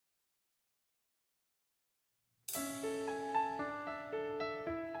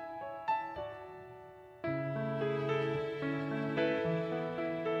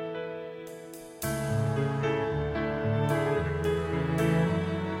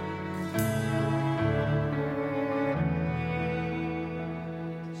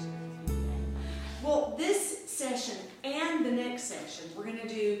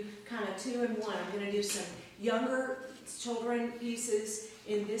a 2 and 1. I'm going to do some younger children pieces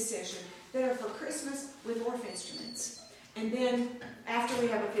in this session that are for Christmas with Orff instruments. And then after we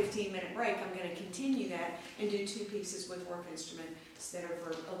have a 15-minute break, I'm going to continue that and do 2 pieces with Orff instruments that are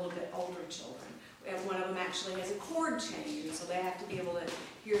for a little bit older children. And one of them actually has a chord change, and so they have to be able to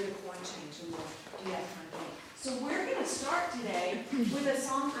hear the chord change, and we'll do that kind of thing. So we're going to start today with a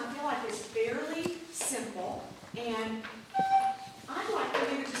song I feel like is fairly simple, and I'd like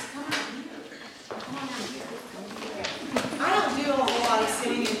for you to just come out here. Come on out here. I don't do a whole lot of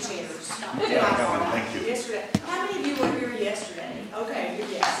sitting in chairs. Thank you. Yesterday. How many of you were here yesterday? Okay,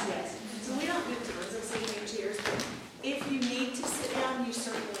 yes. So we don't do tours of sitting in chairs, but if you need to sit down, you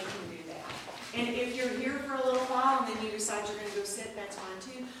certainly can do that. And if you're here for a little while and then you decide you're going to go sit, that's fine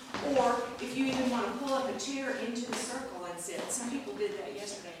too. Or if you even want to pull up a chair into the circle and sit. Some people did that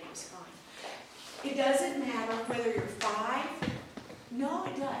yesterday and it was fine. It doesn't matter whether you're 5. No,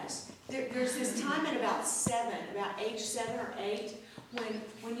 it does. There's this time at about age 7 or 8,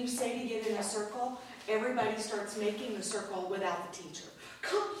 when you say to get in a circle, everybody starts making the circle without the teacher.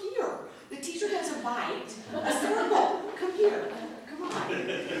 Come here. The teacher doesn't bite. A circle. Come here. Come on.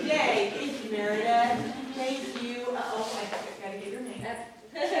 Yay. Thank you, Meredith. Thank you. Oh, I got to get your name.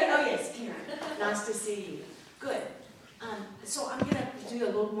 Oh, yes, Karen. Nice to see you. Good. So I'm going to do a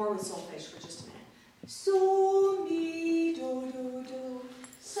little more with solfege for just a minute. So, mi, do, do, do.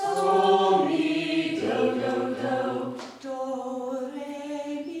 So, mi, do, do, do. Do,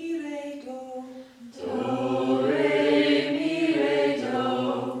 re, mi, re, do. Do, re, mi, re, do.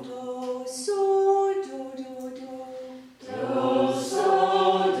 Do, so, do, do, do. Do, so,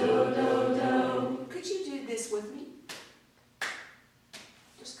 do, do, do. Could you do this with me?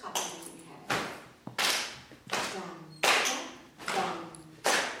 Just copy it if you have it. Dum,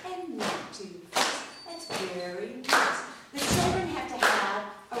 and not too fast. That's very nice. The children have to have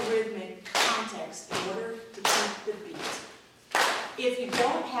a rhythmic context in order to keep the beat. If you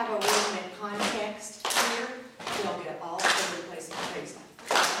don't have a rhythmic context here, they'll get all over the place and crazy.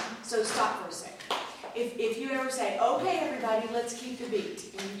 So stop for a second. If you ever say, okay, everybody, let's keep the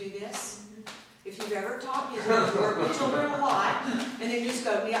beat, and you do this, if you've ever taught music, you work with children a lot, and then you just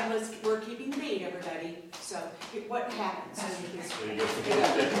go, yeah, we're keeping the beat, everybody. So what happens?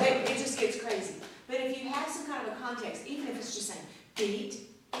 It just gets crazy. But if you have some kind of a context, even if it's just saying beat,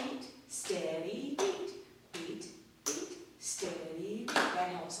 beat, steady, beat, beat, beat, steady, beat, that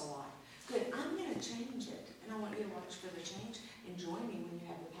helps a lot. Good. I'm going to change it, and I want you to watch for the change and join me when you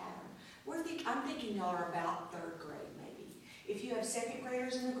have the pattern. I'm thinking y'all are about 3rd grade, maybe. If you have 2nd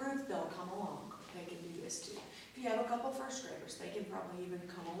graders in the group, they'll come along. They can do this too. If you have a couple 1st graders, they can probably even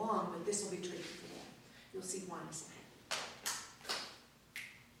come along, but this will be tricky for them. You'll see why in a second.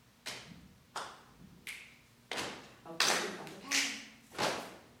 Okay, we got the pattern.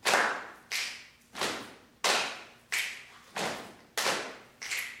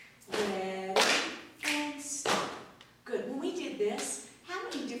 Ready and stop. Good. When we did this, how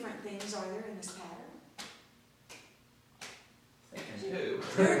many different things are there in this pattern? Two.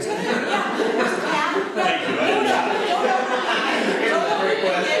 There are 2. Yeah. There's a pattern. Thank you.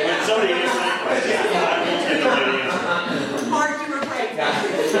 When somebody gets that question, Mark, you were great.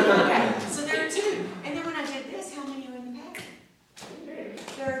 Okay, so there are 2. And then when I did this, how many are in the pattern?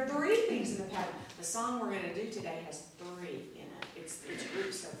 There are 3 things in the pattern. The song we're going to do today has 3 in it. It's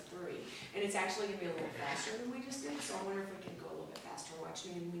groups of 3. And it's actually going to be a little faster than we just did, so I wonder if we can go a little bit faster. Watch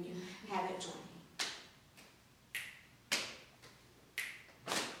me, and when you have it, join me.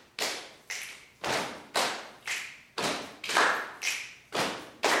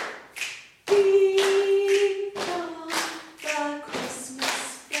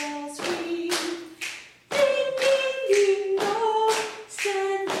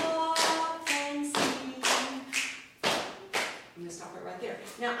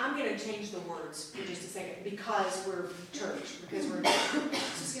 Because we're church, it's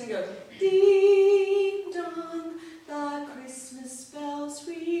just going to go, ding dong, the Christmas bells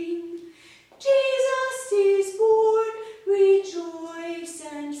ring, Jesus is born, rejoice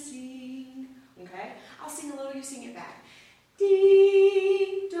and sing. Okay? I'll sing a little, you sing it back.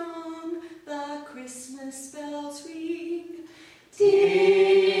 Ding dong, the Christmas bells ring,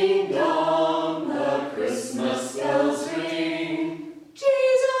 ding dong, the Christmas bells ring,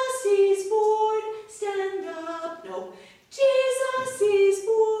 Jesus is born, stand up. No. Jesus is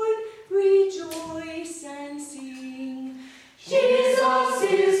born, rejoice and sing. Jesus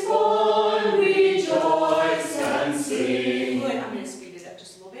is born, rejoice and sing. Good. I'm going to speed it up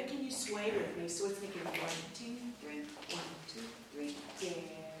just a little bit. Can you sway with me? So it's making 1, 2, 3. 1, 2, 3. Very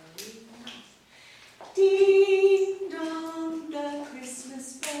nice. Ding dong, the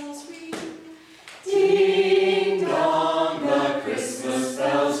Christmas bells ring.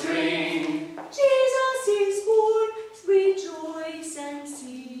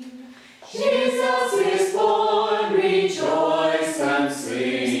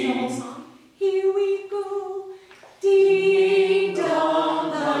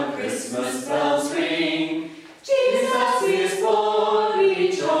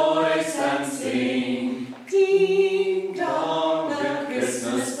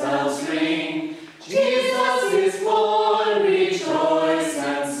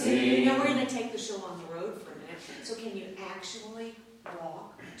 actually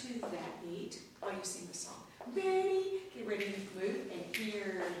walk to that beat while you sing the song. Ready? Get ready to move, and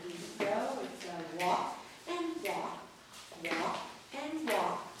here you go. It's a walk and walk, walk and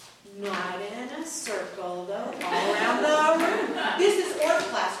walk. Not in a circle though, all around the room. This is Orff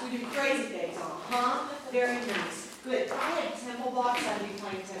class. We do crazy things. Very nice. Good. I had tempo blocks. I'd be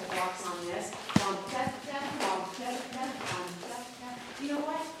playing tempo blocks on this. Tap, tap, tap, tap, tap, tap, tap. You know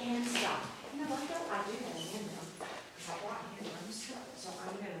what? And stop. You know what though? I do have a hand drum. Because I brought hand drums. So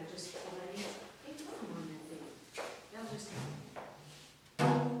I'm going to just play. Hey, put them on that thing. They'll just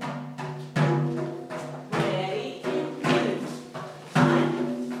ready and move. 1,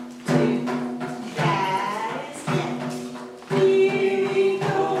 2. That is it. Ding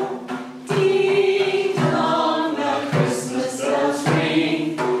dong, ding dong, the Christmas bells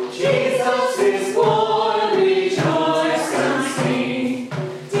ring. Jesus is born, rejoice and sing.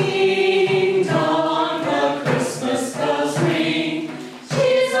 Ding dong, the Christmas bells ring.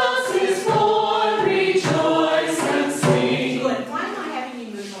 Jesus is born, rejoice and sing. Good. Why am I having you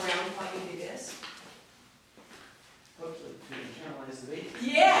move around while you do this? Hopefully, to internalize the beat.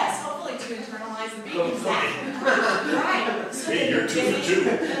 Yes, hopefully to internalize the beat. Exactly. Right. So Hey, you're 2 for 2.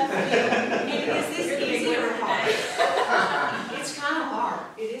 And is this easy or hard? It's kind of hard.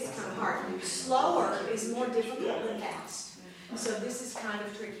 It is kind of hard. Slower is more difficult than fast. So this is kind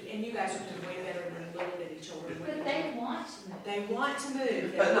of tricky. And you guys are doing way better than little bitty children. But they want to move. They want to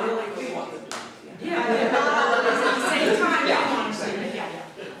move. But They not really like we do. want them to. Yeah, they're not always at the same time. Yeah, They want to exactly. move.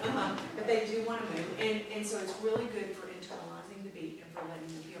 Yeah. But they do want to move. And so it's really good for internalizing the beat and for letting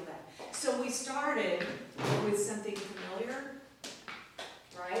them feel that. So we started with something familiar,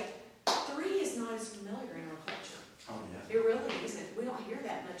 right? 3 is not as familiar in our culture. Oh, yeah. It really isn't. We don't hear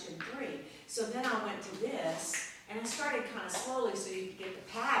that much in 3. So then I went to this, and I started kind of slowly so you could get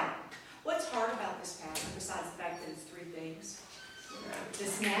the pattern. What's hard about this pattern, besides the fact that it's 3 things? The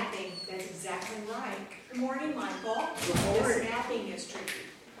snapping, that's exactly right. Good morning, Michael. The snapping is tricky.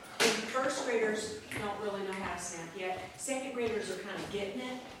 And first graders don't really know how to snap yet. Second graders are kind of getting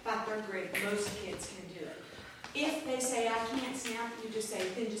it. By 3rd grade, most kids can do it. If they say, I can't snap, you just say,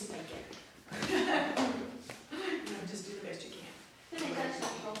 then just make it. Just do the best you can. Then they touch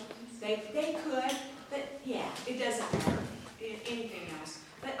that shoulder. They could, but yeah, it doesn't matter. Anything else.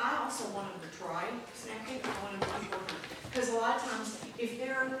 But I also want them to try snapping. I want them to keep working. Because a lot of times, if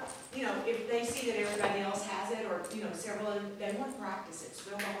they're, if they see that everybody else has it, or, several of them, they want to practice it.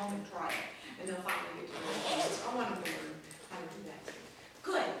 So they'll go home and try it. And they'll finally get to learn it. So I want them to learn how to do that too.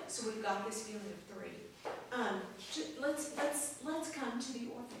 Good. So we've got this feeling of 3. Let's come to the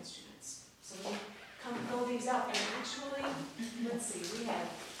Orff instruments. So we go these up, and actually, let's see, we have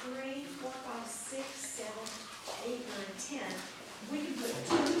 3, 4, 5, 6, 7, 8, 9, 10. We can put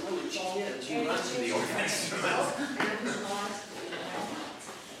 2 people. You run to the Orff instruments.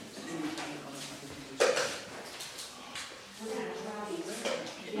 We're going to try these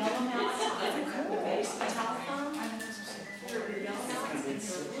yellow mounts on the bass, the telephone. The yellow mounts, and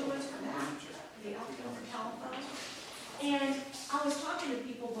the blue ones for that. The outfield for telephone. And I was talking to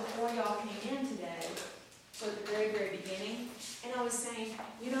people before y'all came in today, so at the very, very beginning, and I was saying,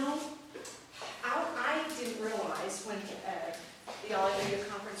 I didn't realize when the All Area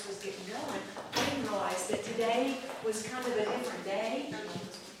Conference was getting going, I didn't realize that today was kind of a different day.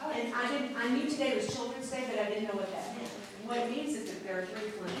 And I knew today was Children's Day, but I didn't know what that meant. What it means is that there are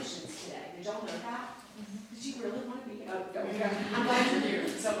 3 clinicians today. Did y'all know that? Did you really want to be here? Oh, okay. I'm glad you're here.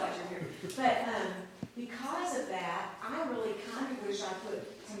 So glad you're here. But because of that, I really kind of wish I put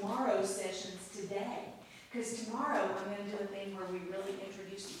tomorrow's sessions today. Because tomorrow I'm going to do a thing where we really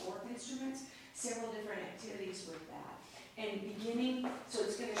introduce the Orff instruments, several different activities with that. And beginning, so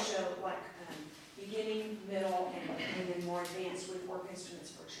it's going to show like beginning, middle, and then more advanced with Orff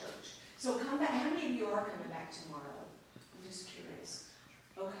instruments for church. So come back. How many of you are coming back tomorrow? I'm just curious.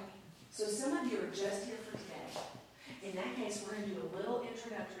 Okay. So some of you are just here for today. In that case, we're going to do a little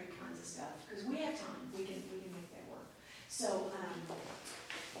introductory kinds of stuff because we have time. We can make that work. So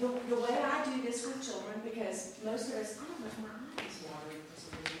the way I do this with children, because most of us, I don't know if my eye is watering for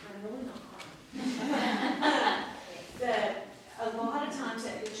some reason. I'm really not crying. A lot of times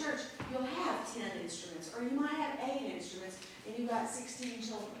at your church, you'll have 10 instruments, or you might have 8 instruments, and you've got 16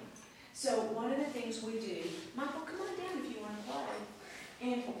 children. So one of the things we do, Michael, come on down if you want to play.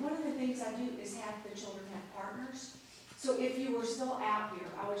 And one of the things I do is have the children have partners. So if you were still out here,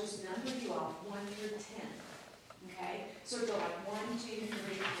 I would just number you off 1 through 10. Okay? So it'd go like 1, 2, 3,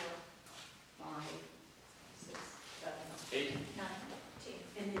 4, 5, 6, 7, 8. 9, 10,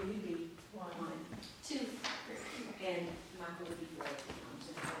 and then you'd be 1, 2, 3. and Michael would be 4 if he comes,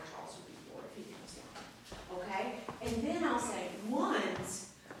 and Charles would be 4 if he comes down. Okay? And then I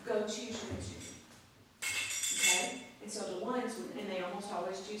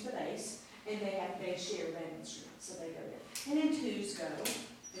go,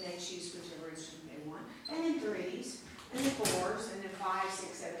 and they choose whichever instrument they want, and then 3s, and then 4s, and then 5,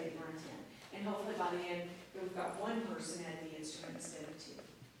 6, 7, 8, 9, 10. And hopefully by the end, we've got one person at the instrument instead of 2.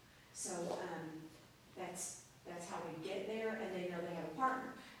 So that's how we get there, and they know they have a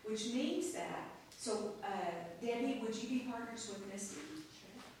partner, which means that, so Debbie, would you be partners with Misty?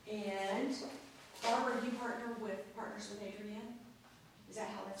 And Barbara, you partners with Adrienne? Is that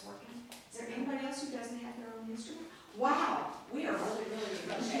how that's working? Is there anybody else who doesn't have their own instrument? Wow, we are really, really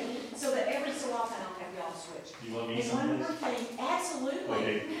negotiating. So that every so often I'll have y'all switch. You want me And one more someplace? thing, absolutely.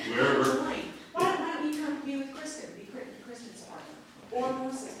 Okay, wherever. Join. Why don't you come be with Kristen, be Kristen's partner, or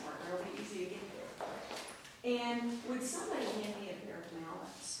Melissa's partner, it'll be easy to get there. And would somebody hand me a pair of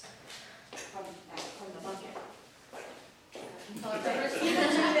mallets from the bucket? You can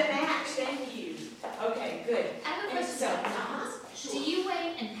do the match, thank you. Okay, good. I have a And question. so, Do you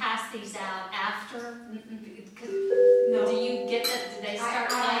wait and pass these out after? No. Do you get that? Do they start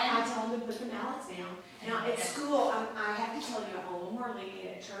playing? I tell them to put the mallets down. Now, at school, I have to tell you, I'm a little more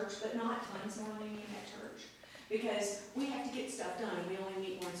lenient at church, but not tons more lenient at church. Because we have to get stuff done, and we only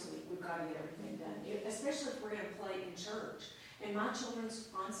meet once a week. We've got to get everything done, especially if we're going to play in church. And my children's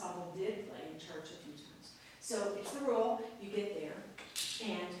ensemble did play in church a few times. So it's the rule, you get there,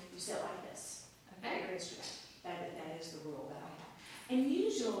 and you sit like this. Okay. Your instrument. That is the rule that I have. And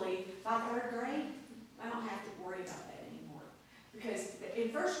usually, by 3rd grade, I don't have to worry about that anymore. Because in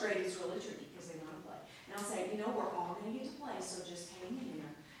 1st grade, it's really tricky because they want to play. And I'll say, we're all going to get to play, so just hang in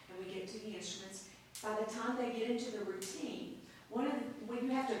there. And we get to the instruments. By the time they get into the routine, you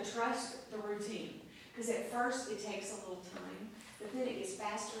have to trust the routine. Because at first, it takes a little time, but then it gets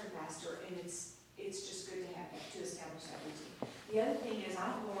faster and faster, and it's just good to have that, to establish that routine. The other thing is, I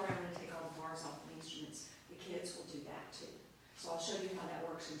will go around and take all the bars off the instruments. The kids will do that too. So I'll show you how that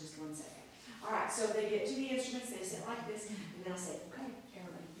works in just 1 second. All right, so they get to the instruments, they sit like this, and then I'll say, okay,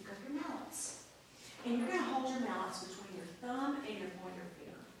 everybody, pick up your mallets. And you're going to hold your mallets between your thumb and your pointer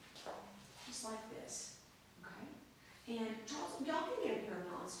finger. Just like this, okay? And Charles, y'all can get a pair of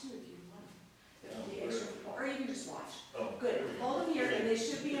mallets too if you want them. Or you can just watch. Oh. Good, hold them here, and they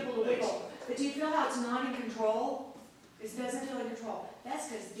should be able to wiggle. But do you feel how it's not in control? It doesn't feel in control. That's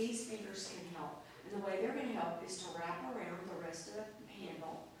because these fingers can help. And the way they're going to help is to wrap around the rest of the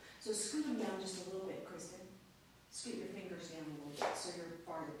handle. So scoot them down just a little bit, Kristen. Scoot your fingers down a little bit so you're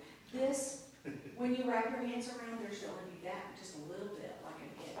farther. This, when you wrap your hands around, there should only be that, just a little bit, like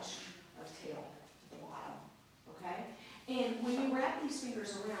an inch of tail at the bottom. Okay? And when you wrap these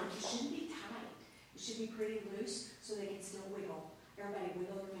fingers around, it shouldn't be tight. It should be pretty loose so they can still wiggle. Everybody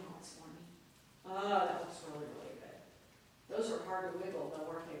wiggle your mallets for me. Oh, that looks really, really good. Those are hard to wiggle, though,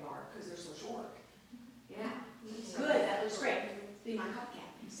 aren't they, Barb? Because they're so short. Yeah. Good, that looks great. Be my cupcake.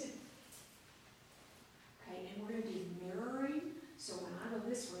 Okay, and we're going to do mirroring. So when I go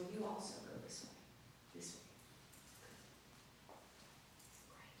this way, you also go this way. This way.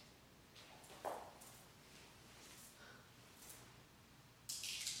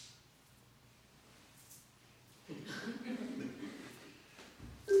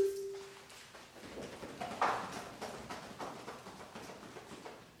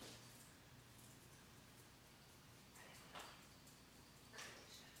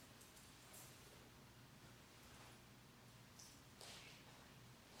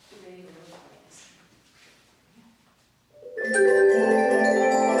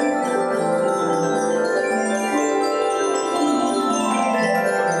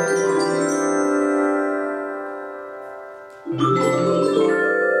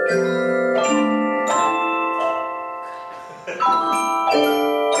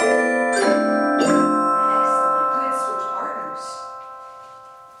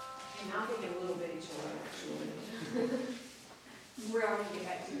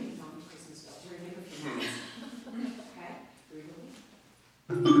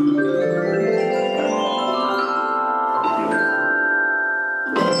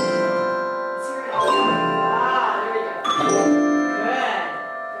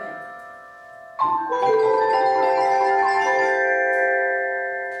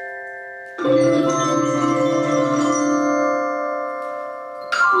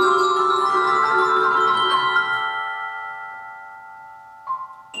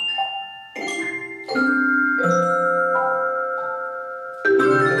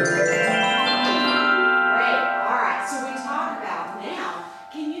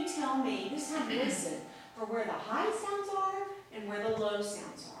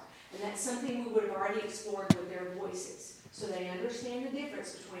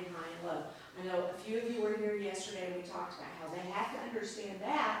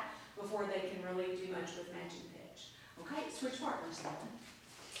 Okay, switch partners now.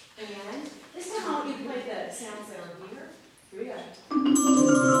 And this time I want you to play the sounds that are here. Here we go. And play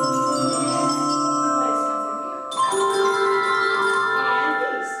the sounds that are here. And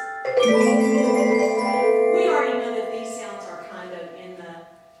these. We already know that these sounds are kind of in the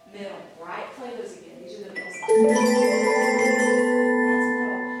middle, right? Play those again. These are the middle sounds. That's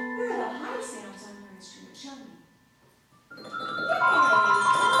middle. Where are the high sounds on your instrument? Show me.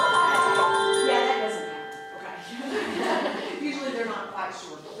 Yeah, that doesn't happen. Okay. Usually they're not quite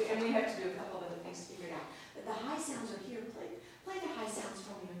sure, but we have to do a couple of other things to figure it out. But the high sounds are here. Play the high sounds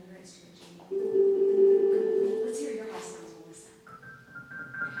for me on your instrument, Jeannie. Let's hear your high sounds, Melissa.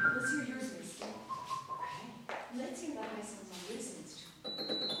 Let's hear yours, Miss. Okay. Let's hear the high sounds on this instrument.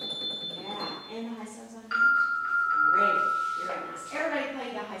 Yeah, and the high sounds on yours. Great. Very nice. Everybody play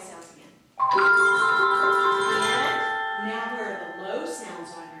the high sounds again. And now where are the low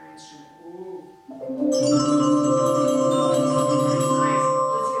sounds on your instrument? Ooh. Nice.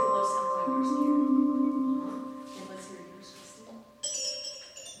 Let's hear the low sounds on yours here. And let's hear yours, Kristen.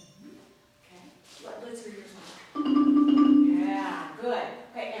 Okay. Let's hear yours, Mike. Yeah, good.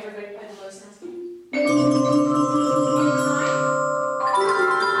 Okay, everybody play the low sounds again. And high.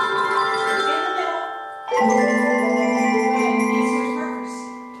 In the middle. And yours first.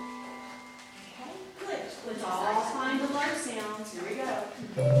 Okay, good. Let's all find the low sounds. Here we go.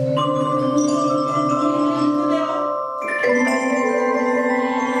 In the middle. And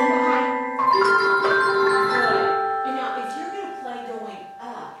the high. Good. And now, if you're going to play going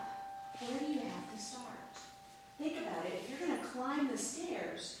up, where do you have to start? Think about it. If you're going to climb the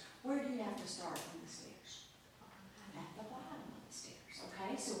stairs, where do you have to start on the stairs? At the bottom of the stairs.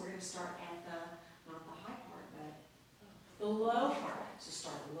 Okay, so we're going to start at the, not the high part, but the low part. So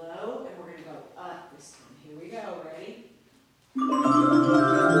start low, and we're going to go up this time. Here we go. Ready? And if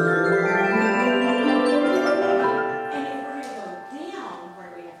we're going to go down, where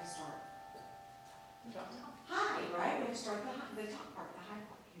do we have to start? High, right? We have to start the top part, the high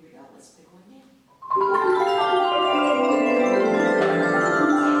part. Here we go. Let's pick one down.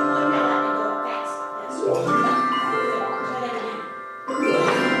 Take one down and go up fast like this. Good. Try that again.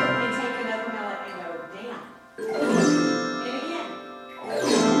 And take another mallet and go down. And again.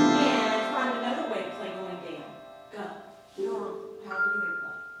 And find another way to play going down. Go. Go on. However you're going to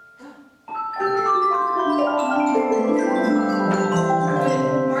play. Go. Good.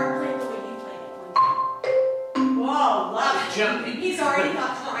 Mark, play the way you played it going down. Whoa, love it. Jumping. He's already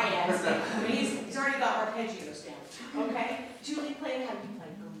got triads down. I mean, he's already got arpeggios down. Okay? Julie, play how you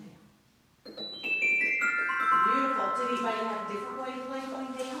play going down. Beautiful. Did anybody have a different way to play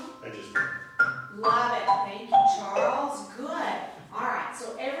going down? I just, Love it. Thank you, Charles. Good. All right.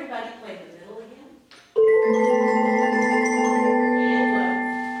 So everybody play the middle again. And low.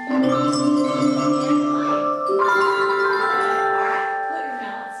 And high. All right. Put your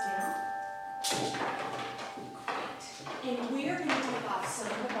mallets down. Great. And we're going to take off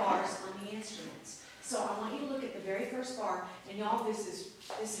some of the bars on the instruments. So I want you to look at the very first bar. And y'all, this is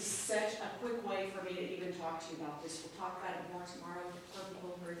such a quick way for me to even talk to you about this. We'll talk about it more tomorrow for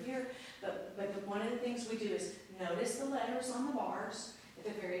people who are here. But one of the things we do is notice the letters on the bars at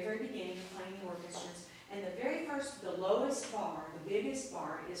the very, very beginning of playing the orchestras. And the very first, the lowest bar, the biggest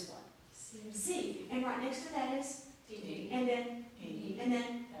bar is what? C. And right next to that is D. And then E. And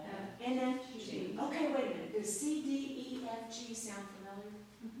then G. Okay, wait a minute. Does C, D, E, F, G sound familiar?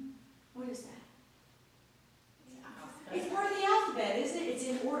 What is that? It's part of the alphabet, isn't it? It's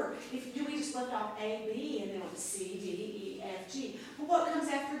in order. Do we just left off A, B, and then it's C, D, E, F, G? But what comes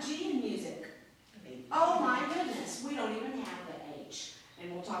after G in music? Oh my goodness, we don't even have the H.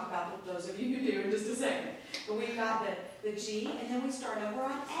 And we'll talk about those of you who do in just a second. But we've got the G, and then we start over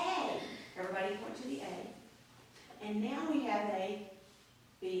on A. Everybody point to the A. And now we have a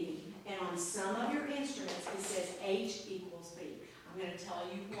B. And on some of your instruments, it says H equals B. I'm going to tell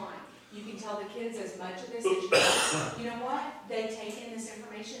you why. You can tell the kids as much of this as you want. You know what? They take in this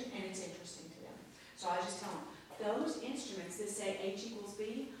information, and it's interesting to them. So I just tell them, those instruments that say H equals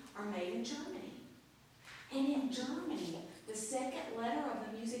B are made in Germany. And in Germany, the second letter of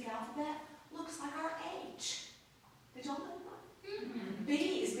the music alphabet looks like our H. Did y'all know that? Mm-hmm. B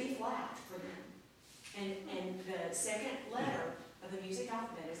is B flat for them. And the second letter of the music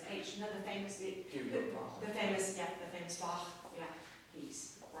alphabet is H. You know the famous Bach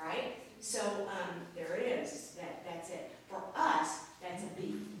piece, right? So there it is. That's it. For us, that's a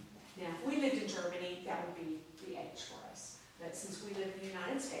B. Now, if we lived in Germany, that would be the H for us. But since we live in the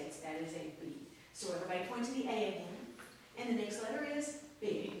United States, that is a B. So everybody point to the A again. And the next letter is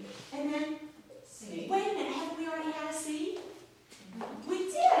B. And then C. Wait a minute, haven't we already had a C? We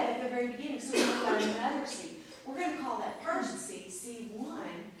did at the very beginning, so we've got another C. We're going to call that first C, C1.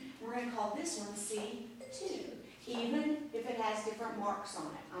 We're going to call this one C2, even if it has different marks on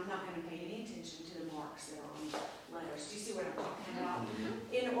it. I'm not going to pay any attention to the marks that are on the letters. Do you see what I'm talking about?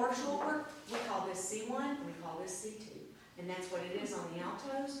 In Orff work, we call this C1 and we call this C2. And that's what it is on the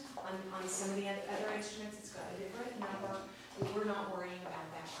altos. On some of the other instruments, it's got a different number. But we're not worrying about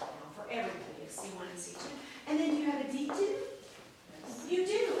that right now. For everybody, it's C1 and C2. And then you have a D2? You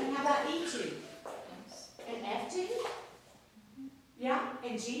do. And how about E2? And F2? Yeah?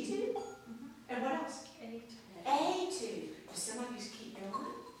 And G2? And what else? A2. Do some of you keep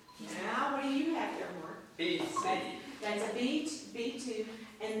going? Now, what do you have there, Mark? B, C. That's a B2.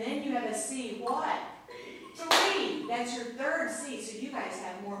 And then you have a C. What? 3. That's your third C. So you guys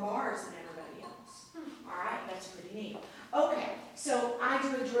have more bars than everybody else. All right? That's pretty neat. Okay. So I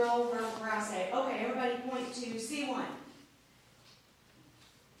do a drill where I say, okay, everybody point to C1.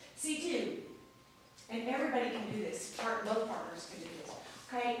 C2. And everybody can do this. Both partners can do this.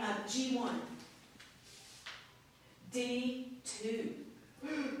 Okay, G1. D2.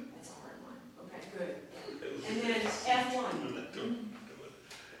 That's a hard one. Okay, good. And then F1.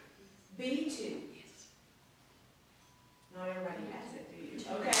 B2. Not everybody has it, do you?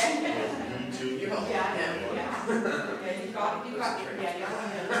 Okay. Yeah, you got it. Yeah, you got I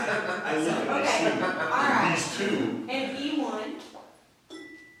look it. at Okay, all right. these two. And E1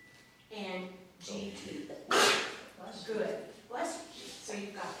 and G2. Good. Bless you. So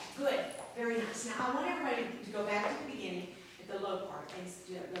you've got that. Good. Very nice. Now I want everybody to go back to the beginning at the low part and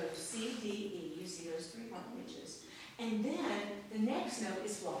go C, D, E. You see those 3 part pitches. And then the next note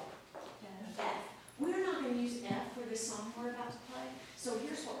is what? F. We're not going to use F for this song we're about to play. So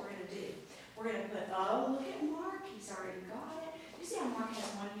here's what we're going to do. We're going to put, oh, look at Mark. He's already got it. You see how Mark has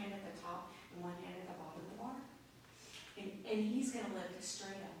one hand at the top and one hand at the bottom of the bar? And he's going to lift it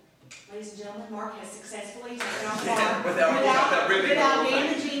straight up. Ladies and gentlemen, Mark has successfully taken off bar without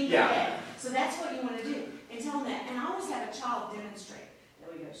damaging the head. So that's what you want to do. And tell them that. And I always have a child demonstrate.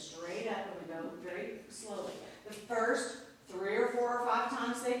 Then we go straight up and we go very slowly. The first 3 or 4 or 5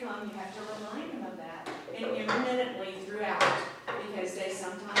 times they come, you have to remind them of that and intermittently throughout, because they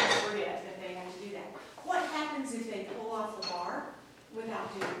sometimes forget that they have to do that. What happens if they pull off the bar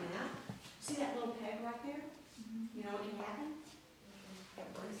without doing that? See that little peg right there? You know what can happen?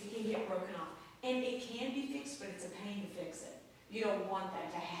 It can get broken off. And it can be fixed, but it's a pain to fix it. You don't want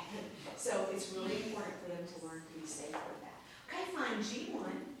that to happen. So it's really important for them to learn to be safe with that. Okay, fine,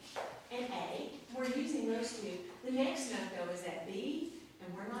 G1 and A. We're using those 2. The next note, though, is that B,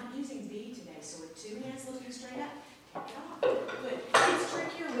 and we're not using B today. So with 2 hands looking straight up, take it off. Good. It's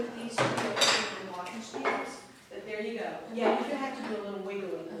trickier with these 2 than walking scales, but there you go. Yeah, you're going to have to do a little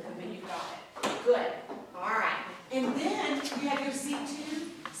wiggling, but you got it. Good. All right. And then you have your C2,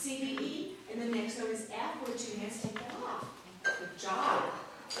 C, D, E, and the next note is F with 2 hands. Take that off. Good job.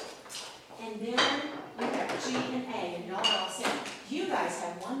 And then you have G and A, and y'all are all set. You guys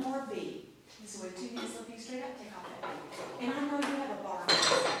have one more B. So with 2 hands looking straight up, take off that B. And I know you have a bar. I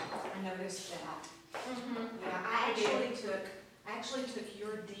noticed that. Yeah, I actually took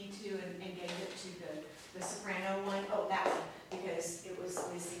your D2 and gave it to the soprano one. Oh, that one, because it was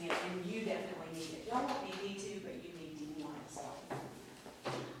missing it, and you definitely need it. Y'all don't need D2, but you need D1 as well.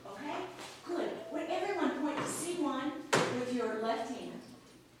 Okay? Good. Would everyone point to C1 with your left hand?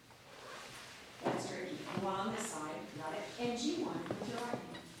 That's tricky. And one on this side, got it? And G1 with your right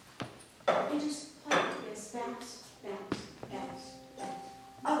hand. And just play like this. Bounce, bounce, bounce, bounce.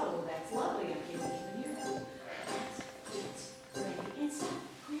 Oh, that's lovely. I can't even hear that. Bounce, bounce, ready, and stop.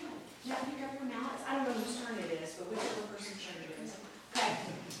 Now pick up your mallets. I don't know whose turn it is, but whichever person's turn it is. Okay.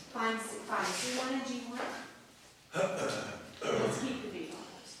 Find C1 and G1. Let's keep the beat on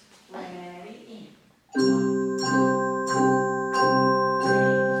this. Ready, and.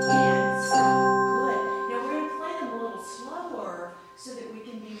 And stop. Good. Now we're going to play them a little slower so that we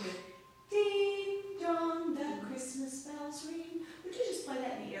can be with ding dong, the Christmas bells ring. Would you just play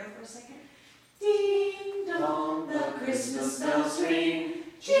that in the air for a second? Ding dong, the Christmas bells ring.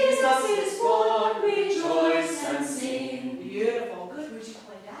 Jesus is born, rejoice and sing. Beautiful. Good. Would you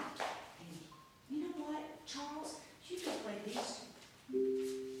play that? And you know what, Charles? You can play these 2.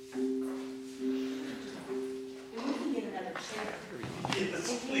 And we can get another chair.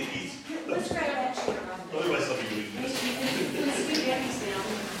 Yes, please. Let's grab that chair right there. Otherwise I'll be doing And this. let's do Debbie's down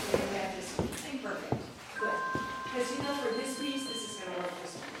and we have this thing perfect. Good. Because you know for this piece, this is going to work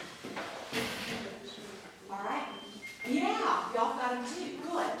this way. All right? Yeah, y'all got them too.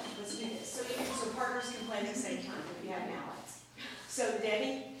 Good. Let's do this. So partners can play at the same time if you have mallets. So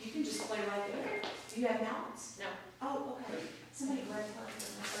Debbie, you can just play right there. Do you have mallets? No. Oh, okay. Somebody grab her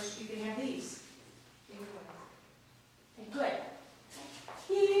first. You can have these. Good.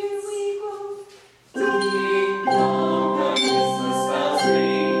 Here we go. Ding dong, the Christmas bells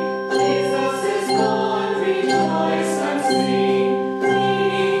ring. Jesus is born, rejoice and sing.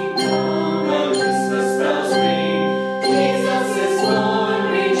 Ding dong, the Christmas bells ring. Jesus is born,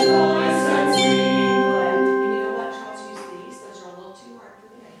 rejoice and sing. Good. And you know what? Charles used these. Those are a little too hard for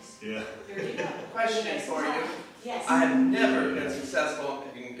the bass. Yeah. Here you go. Question for you. Yes. I have never been successful,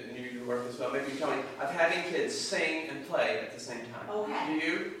 and you work as well, maybe tell me, of having kids sing and play at the same time. Okay. Do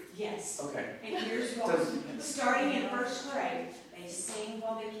you? Yes. Okay. And here's what. Starting in first grade, they sing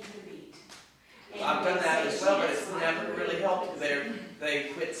while they keep the beat. And I've done they that say as well, but yes it's while never they really beat. helped. They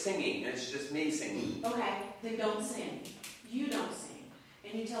quit singing. It's just me singing. Okay, then don't sing. You don't sing.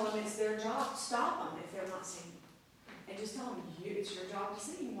 And you tell them it's their job. Stop them if they're not singing. And just tell them it's your job to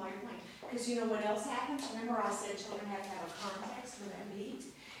sing while you're playing. Because you know what else happens? Remember I said children have to have a context for that beat?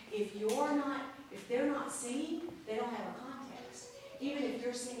 If they're not singing, they don't have a context. Even if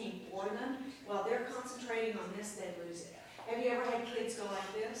you're singing for them, while they're concentrating on this, they lose it. Have you ever had kids go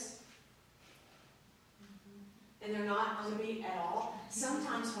like this? And they're not on the beat at all?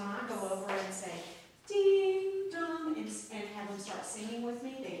 Sometimes when I go over and say, ding dong, and have them start singing with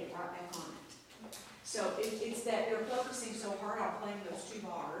me, they get right back on it. So it's that they're focusing so hard on playing those two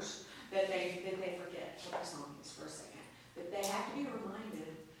bars that they forget what the song is for a second. But they have to be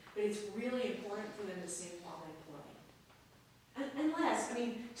reminded that it's really important for them to sing while they play. Unless,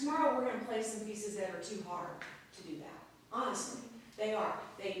 tomorrow we're going to play some pieces that are too hard to do that. Honestly, they are.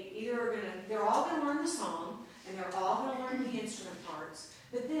 They're all going to learn the song, and they're all going to learn the instrument parts,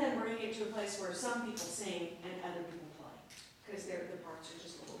 but then we're going to get to a place where some people sing and other people play, because the parts are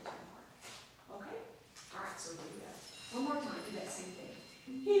just a little too hard. Okay? All right, so here we go. One more time, do that same thing.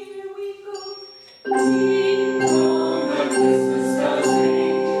 Here we go. Ding dong, the Christmas bells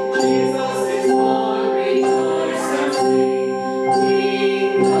ring. Jesus is born, rejoice and sing.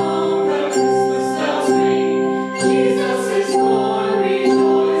 Ding dong, the Christmas bells ring. Jesus is born,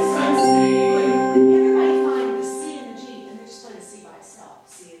 rejoice and sing. Everybody find the C and the G, and they're just playing the C by itself.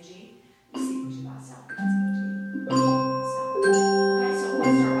 C and G, the C and G by itself, and the C and G by itself. Okay, so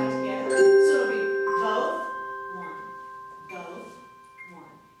let's start right together. So it'll be both, one, both,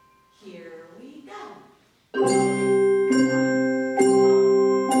 one. Here we go.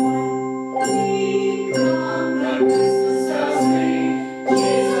 Ding dong, the Christmas bells ring.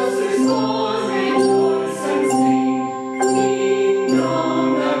 Jesus is born, rejoice and sing. Ding dong,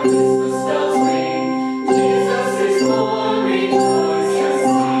 the Christmas bells ring. Jesus is born, rejoice and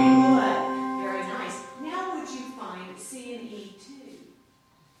sing. Good. Very nice. Now would you find C and E too?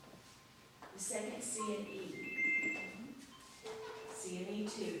 The second C and E. C and E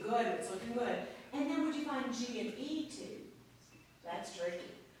too. Good. It's looking good. And then would you find G and E too? That's tricky.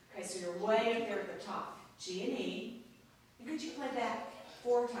 Okay, so you're way up there at the top. G and E. And could you play that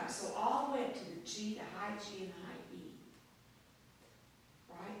 4 times? So all the way up to the G, the high G, and the high E.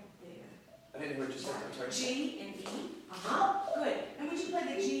 Right there. I didn't hear what you said. I'm sorry. G and E. Good. And would you play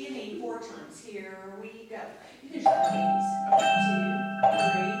the G and E 4 times? Here we go. You can try these. 2,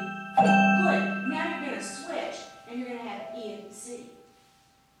 3, 4. Good. Now you're going to switch, and you're going to have E and C.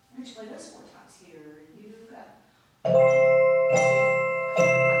 Why don't you play those 4 times? Here you go.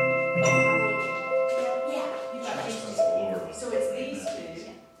 Yeah, you got these two. So it's these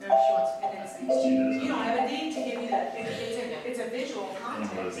two. No, she wants, and then it's these two. You don't have a D to give you that. It's a visual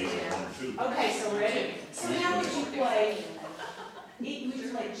context. Okay, so ready? So now would you play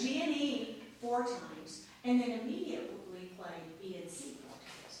G and E 4 times, and then immediately play E and C 4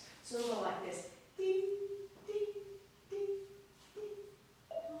 times. So it'll go like this. Ding, ding, ding, ding,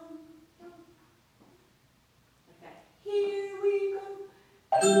 dum, dum. Like that. Here we go.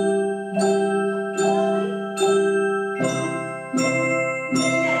 Do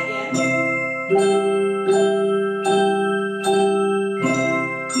that again.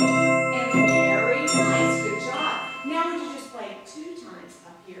 And very nice, good job. Now would you just play 2 times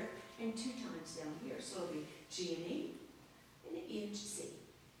up here and 2 times down here? So it'll be G and E and E and C.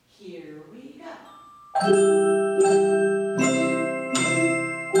 Here we go.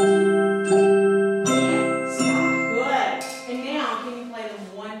 And stop. Good. And now can you play them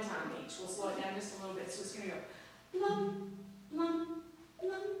 1 time each? We'll slow it down just a little bit. So it's going to go lum, lum,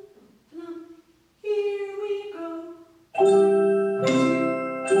 lum, lum. Here we go.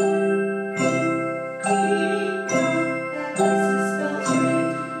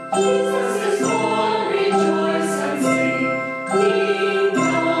 Jesus is born, rejoice and sing. Ding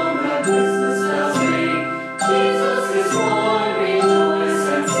dong, the Christmas bells ring.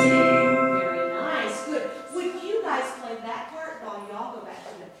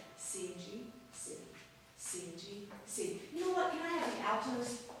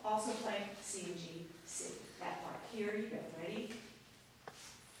 altos also play C and G, C. That part. Here you go. Ready?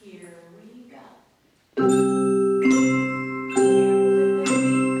 Here we go.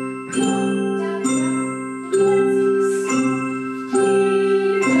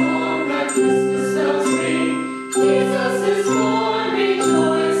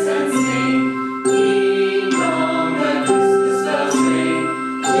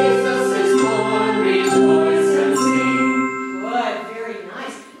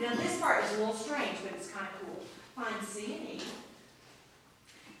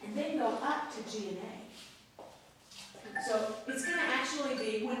 So it's going to actually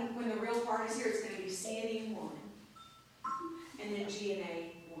be, when the real part is here, it's going to be C and E 1, and then G and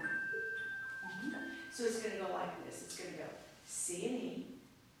A 1. So it's going to go like this. It's going to go C and E,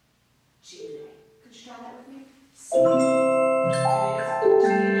 G and A. Could you try that with me? C, and then it's G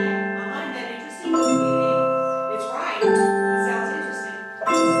and A. Isn't that interesting? C and E. It's right. It sounds interesting.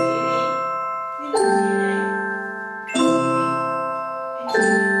 C and E, then G and A, C and E, and G and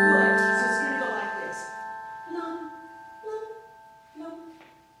A. Good. So it's going to go like this. Lum, lum, lum,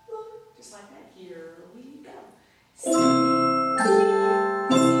 lum. Just like that. Here we go. C,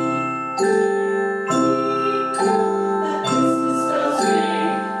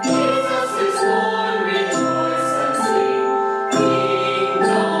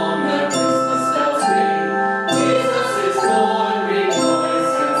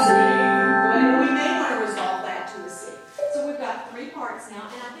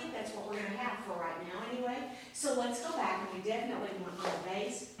 so let's go back, and we definitely want on the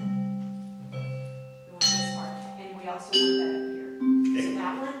bass. We want this part, and we also want that up here. So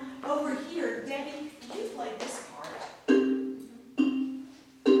that one over here, Debbie, you play this part, and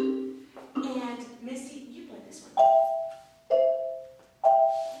Misty, you play this one.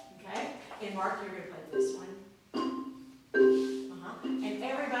 Okay, and Mark, you're going to play this one. And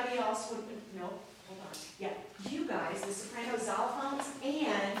everybody else would no, hold on. Yeah, you guys, the soprano xylophones,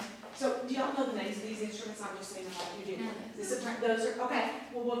 and so, do y'all know the names of these instruments? I'm just saying them like you do. The those are, okay,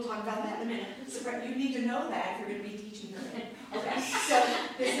 well, we'll talk about that in a minute. You need to know that if you're going to be teaching them. Okay, so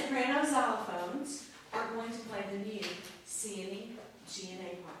the soprano xylophones are going to play the new C and E, G and A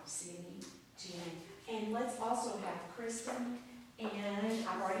part. C and E, G and A. And let's also have Kristen, and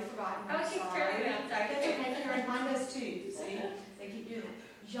I've already forgotten. Oh, she's very good. Sorry. That's okay, Karen, mine does too. See, they keep doing that.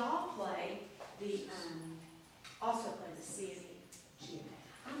 Y'all play the, also play the C and E, G and A.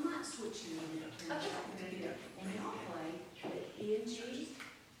 I might switch you in there. Okay. And y'all play the E and G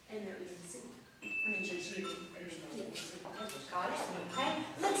and their E and C. I mean, your G and E and C. Got it? Okay?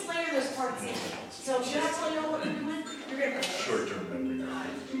 Let's layer those parts in. So, should I tell y'all what we're doing? You're going to play. Short-term memory.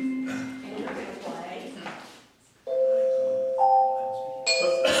 And you're going to play.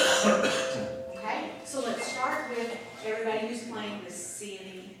 Okay? So, let's start with everybody who's playing the C and E,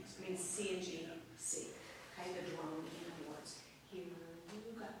 I mean, C and G, C. Okay? The drone, in other words. Here.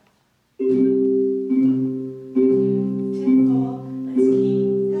 Typical. Let's keep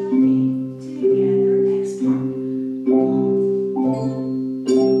the beat together. Next part.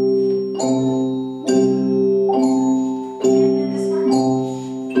 And then this part.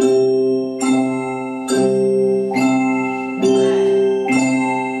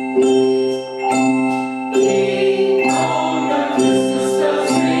 Ding dong, the Christmas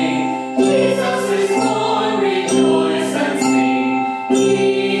bells ring. Jesus is born, rejoice and sing.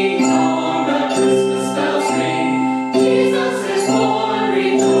 Ding dong, the Christmas bells ring. Jesus is born,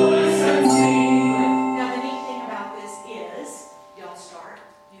 rejoice and sing. Now the neat thing about this is, y'all start,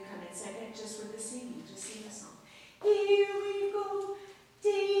 you come in second just with the singing, just sing the song. Here we go,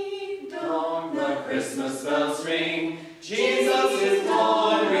 ding dong, The Christmas bells ring. Jesus is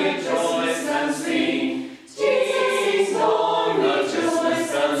born, rejoice and sing. Ding dong, the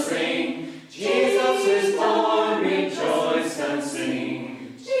Christmas bells ring. Jesus is born, rejoice and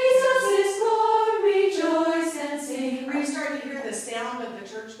sing. Jesus is born, rejoice and sing. Are you starting to hear the sound of the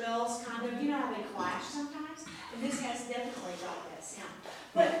church bells? Kind of, you know how they clash sometimes? And this has definitely got that sound.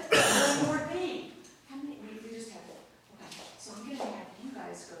 But one more thing. How many? We just have that. Okay, so I'm going to have you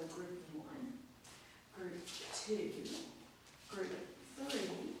guys go group 1, group 2, group 3,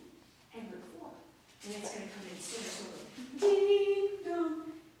 and group 4. And it's going to come in center. So we're ding dong,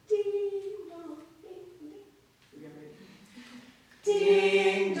 ding dong, ding ding. We got ready?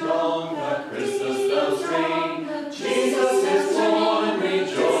 Ding dong, the Christmas bells ring. Jesus is born,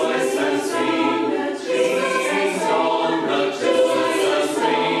 rejoice and sing. Ding dong, the Christmas bells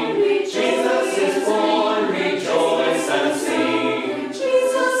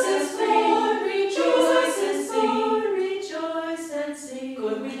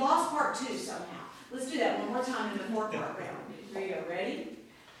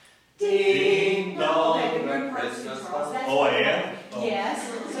Oh, I am? Oh. Yes,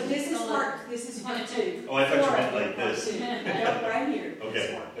 so this is part 2. Oh, I thought you Four meant of them, like part this. 2. Nope, right here. This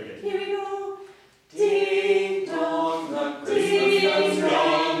Okay, one. okay. Here we go. Ding dong, the Christmas bells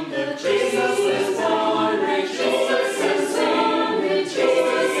ring. Jesus is born, rejoice and sing.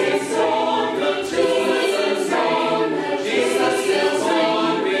 Jesus is born, Jesus is born. Jesus is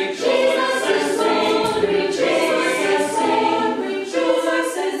born, rejoice and sing. Rejoice and sing,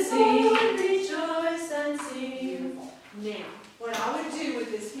 rejoice and sing. Rejoice and sing. Now, what I would do with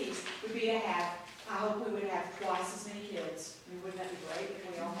this piece would be to have, I hope we would have twice as many kids. I mean, wouldn't that be great if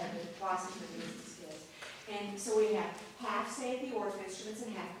we all had twice as many as these kids? And so we have half say at the Orff instruments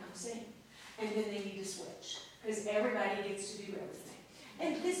and half come sing. And then they need to switch, because everybody gets to do everything.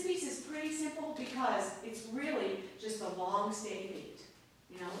 And this piece is pretty simple because it's really just a long, steady beat.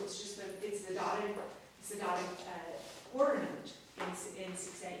 You know, it's just it's the dotted quarter note in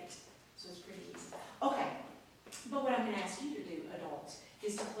 6/8. So it's pretty easy. Okay, but what I'm going to ask you to do, adults,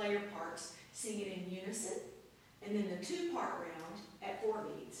 is to play your parts, sing it in unison, and then the 2-part round at 4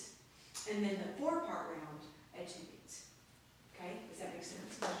 beats, and then the 4-part round at 2 beats. Okay, does that make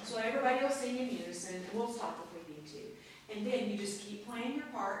sense? So everybody will sing in unison, and we'll stop if we need to. And then you just keep playing your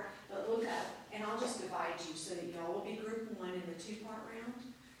part, but look up, and I'll just divide you so that y'all will be group 1 in the 2-part round.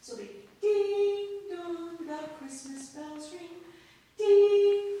 So it'll be ding dong, the Christmas bells ring.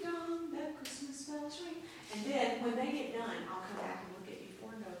 Ding dong, the Christmas bells ring. And then when they get done, I'll come back and look at you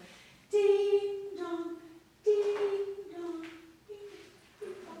 4 and go ding dong, ding dong, ding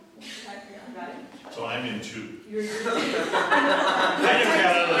dong. Got it? So I'm in 2. You're I just got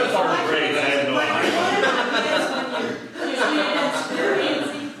out of the 4th grade. I had no idea.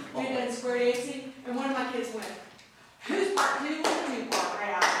 We did square dancing, and one of my kids went, who's part 2 and 2-part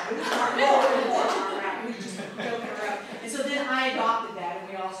round? Who's part 4 and 4-part round? We just joking around. And so then I adopted that, and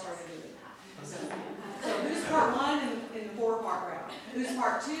we all started doing that. So who's part 1 in the 4-part round? Who's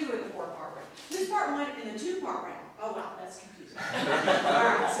part 2 in the 4-part round? Who's part 1 in the 2-part round? Oh, wow, that's confusing. All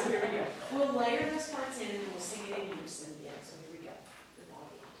right, so here we go. We'll layer those parts in, and we'll sing it in unison again. So here we go. With all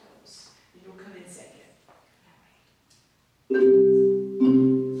the altos. And you'll come in second. I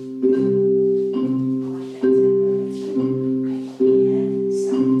like that tempo. That's good. Okay,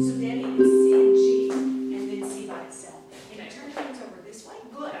 and so Debbie is C and G, and then C by itself. And turn things over this way.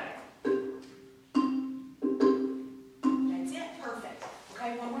 Good. That's it. Perfect. Okay,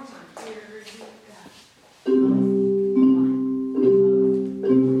 one more time. Here you go.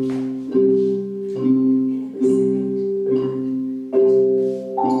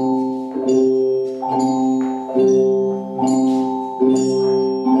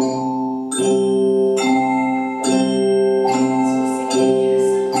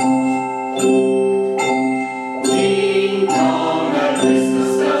 Ding dong, the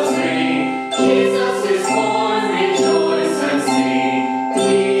Christmas bells ring. Jesus is born, rejoice and sing.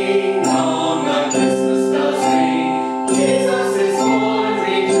 Ding dong, the Christmas bells ring. Jesus is born,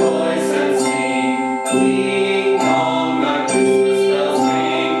 rejoice and sing. Ding dong, the Christmas bells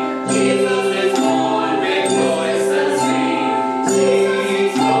ring. Jesus is born, rejoice and sing. Ding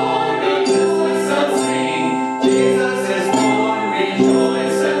dong, the Christmas bells ring. Jesus is born,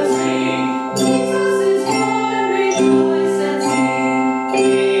 rejoice and sing. Jesus is born, rejoice and sing.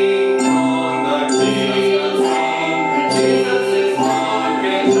 Ding dong, the Christmas bells ring. Jesus is born,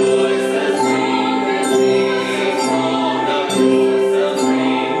 rejoice and sing. Ding dong, the Christmas bells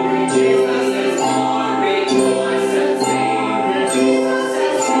ring. Jesus is born, rejoice and sing. Jesus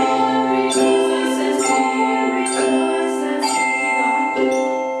is born, rejoice and sing. Rejoice and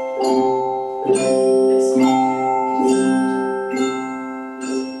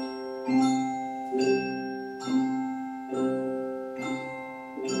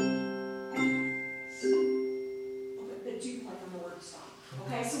But you play on the word stop.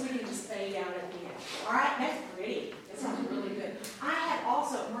 Okay, so we can just fade out at the end. All right, that's pretty. That sounds really good. I have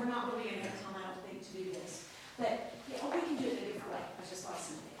also, we're not really going to have time, I don't think, to do this. But yeah, we can do it a different way. I just thought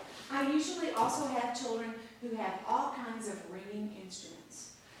something. I usually also have children who have all kinds of ringing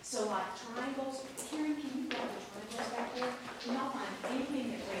instruments. So like triangles. Karen, can you grab the triangles back there? And I'll find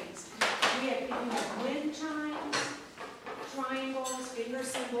anything that rings. We have wind chimes, triangles, finger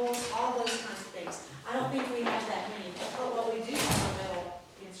cymbals, all those kinds of things. I don't think we have that many, but what we do have are metal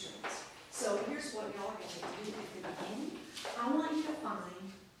instruments. So here's what y'all are going to do at the beginning. I want you to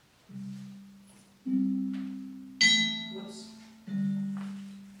find, whoops.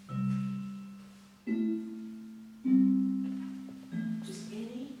 Just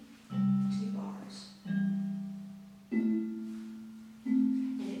any 2 bars.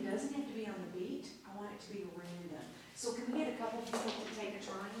 And it doesn't have to be on the beat. I want it to be random. So can we get a couple people to take a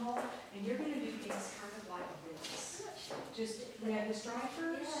triangle? And you're going to do things kind of like this. Just, we have the stripers?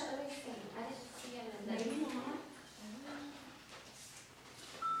 Yeah, let me see. I didn't see them in the. Maybe not.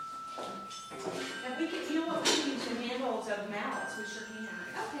 And we could, you know what, we can use the handles of mallets, we sure can.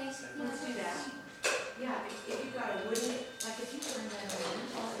 Okay. Let's do that. Yeah, if you've got a wooden, like if you turn that on,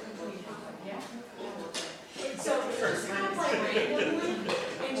 yeah. So it's kind of like randomly,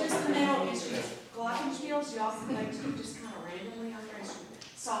 and just the metal instruments, glockenspiels, y'all can play too, just kind of randomly on your instrument,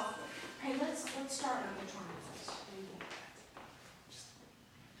 softly. Hey, let's start with the guitar first.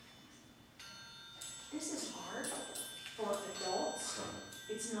 This is hard for adults.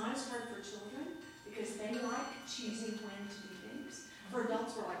 It's not as hard for children because they like choosing when to do things. For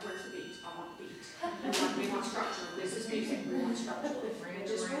adults, we're like, where's the beat? I want the beat. We want structure. This is music. We want structure.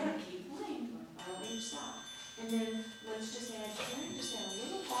 Just random. Keep playing. I don't need to stop. And then let's just add a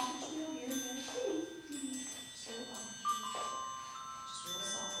little glockenspiel here and there. Just a little glockenspiel. Just real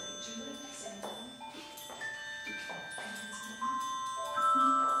softly. But you put it at the same time.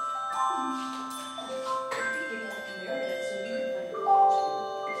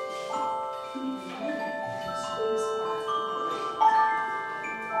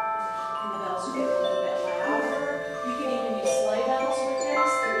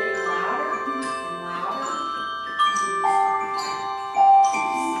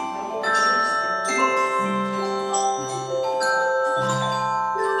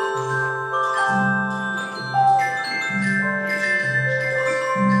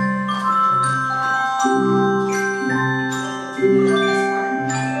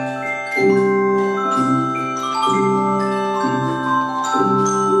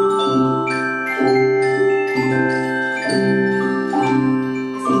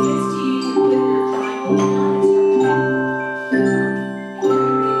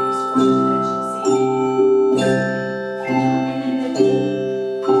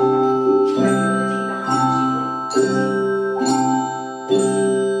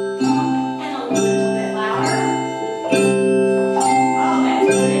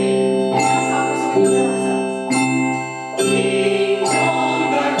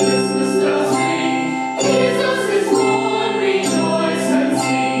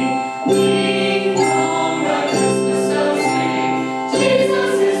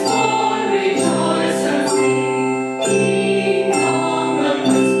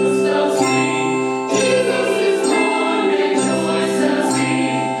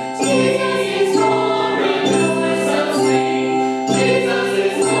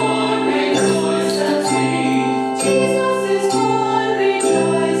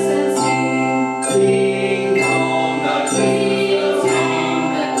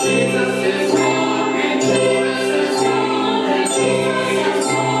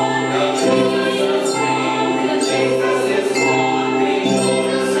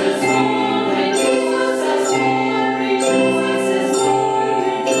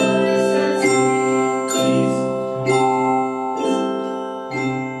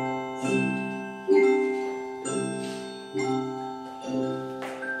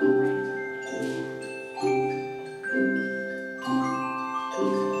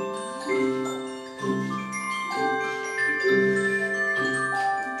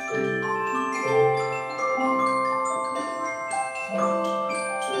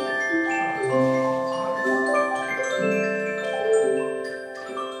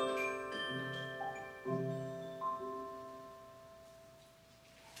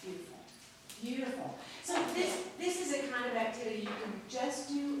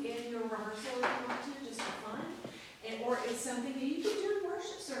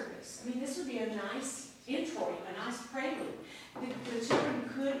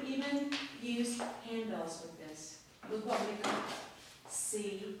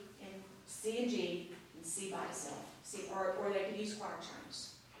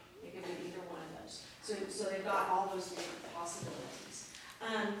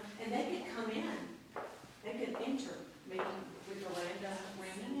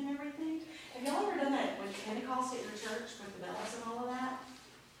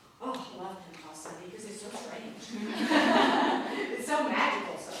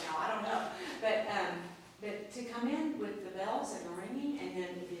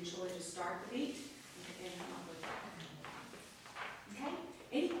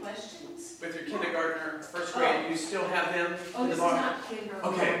 With your kindergartner, first grade, you still have them in the bar? Not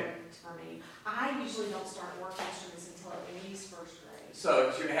kindergarten Okay. for me. I usually don't start work instruments until at least first grade. So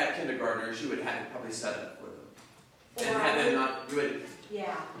if you had kindergartners, you would have it probably set up for them. Or And have them not, you would,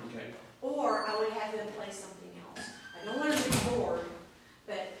 yeah. okay. Or I would have them play something else. I don't want them to be bored,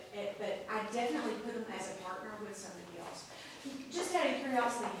 but I definitely put them as a partner with somebody else. Just out of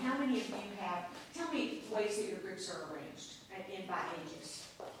curiosity, how many of you have, tell me ways that your groups are arranged and by ages?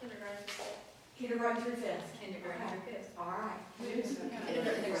 Kindergarten through fifth. Kindergarten through fifth. All right.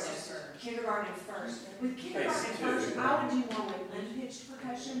 Kindergarten first. With kindergarten first, I would do more with unpitched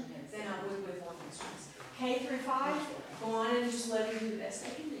percussion than I would with Orff instruments. K through 5, go on and just let them do the best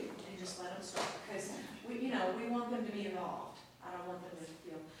they can do, and just let them start, because we want them to be involved. I don't want them to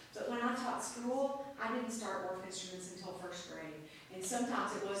feel. But when I taught school, I didn't start Orff instruments until first grade, and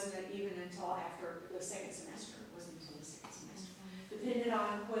sometimes it wasn't even until after the second semester. It wasn't until the second semester, depending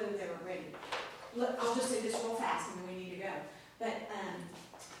on whether they were ready. Look, I'll just say this real fast, and then we need to go. But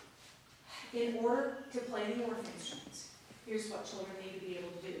in order to play the Orff instruments, here's what children need to be able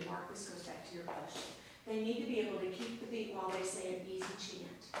to do. Mark, this goes back to your question. They need to be able to keep the beat while they say an easy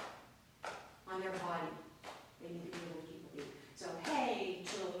chant on their body. They need to be able to keep the beat. So, hey,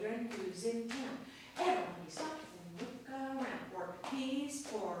 children, who's in town? Everybody stop and look around. Or peas,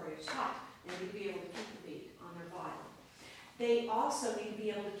 porridge, hot. They need to be able to keep the beat on their body. They also need to be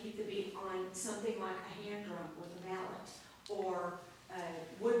able to keep the beat on something like a hand drum with a mallet or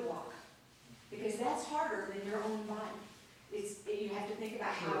a woodblock, because that's harder than your own body. You have to think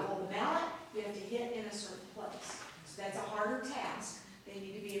about how to hold the mallet. You have to hit in a certain place. So that's a harder task. They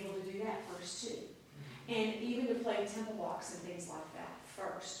need to be able to do that first too. And even to play tempo blocks and things like that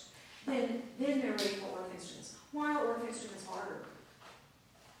first. Then they're ready for Orff instruments. Why are Orff instruments harder?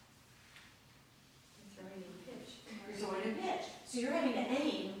 You're throwing in pitch. So you're having to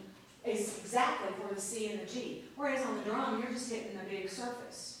aim is exactly for the C and the G. Whereas on the drum, you're just hitting the big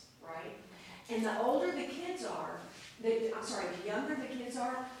surface, right? And the older the kids are, the younger the kids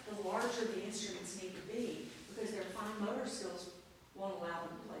are, the larger the instruments need to be, because their fine motor skills won't allow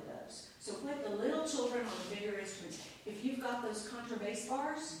them to play those. So put the little children on the bigger instruments. If you've got those contrabass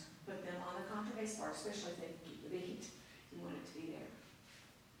bars, put them on the contrabass bar, especially if they can keep the beat. You want it to be there.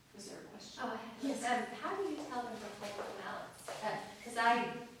 Was there a question? Oh, Yes. how do you tell them to hold the mallets? Because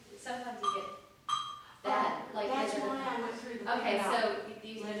sometimes you get that, That's why I went through the okay, thing about- so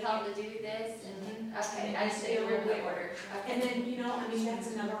you tell them to do this, and okay, I just didn't remember the order. Okay. And then,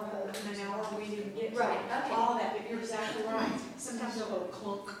 that's another whole, in an hour we didn't get to Right, okay. all of that, but you're exactly right. Sometimes they'll go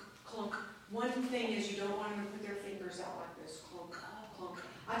clunk, clunk. One thing is you don't want them to put their fingers out like this, clunk, clunk.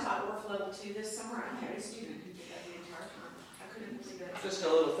 I taught Orff level 2 this summer, I had a student who did that the entire time. I couldn't believe it. Just a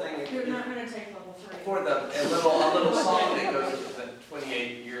little thing. You're not going to take level 3. For a little song that goes with the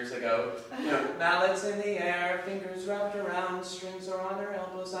 28 years ago. Mallets in the air, fingers wrapped around, strings are on our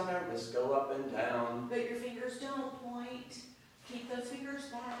elbows, on our wrists, go up and down. But your fingers don't point. Keep those fingers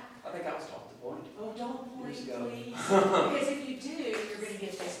back. I think I was taught to point. Oh, don't point, Years ago. please. Because if you do, you're going to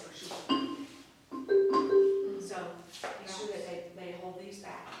get this for sure. So make sure that they hold these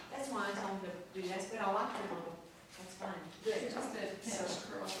back. That's why I tell them to do this, but I like the little. That's fun. Good. Just a pinch,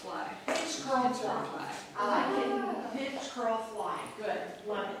 curl, fly. Pinch, curl, fly. I like it. Pinch, curl, fly. Good.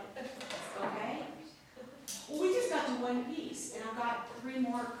 Love it. Okay? Well, we just got to one piece, and I've got 3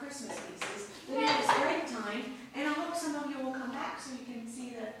 more Christmas pieces. We had this great time, and I hope some of you will come back so you can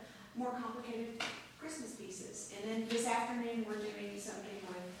see the more complicated Christmas pieces. And then this afternoon, we're doing something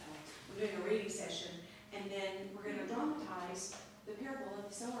with, we're doing a reading session, and then we're going to dramatize the parable of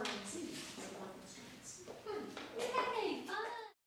the sower and the seed.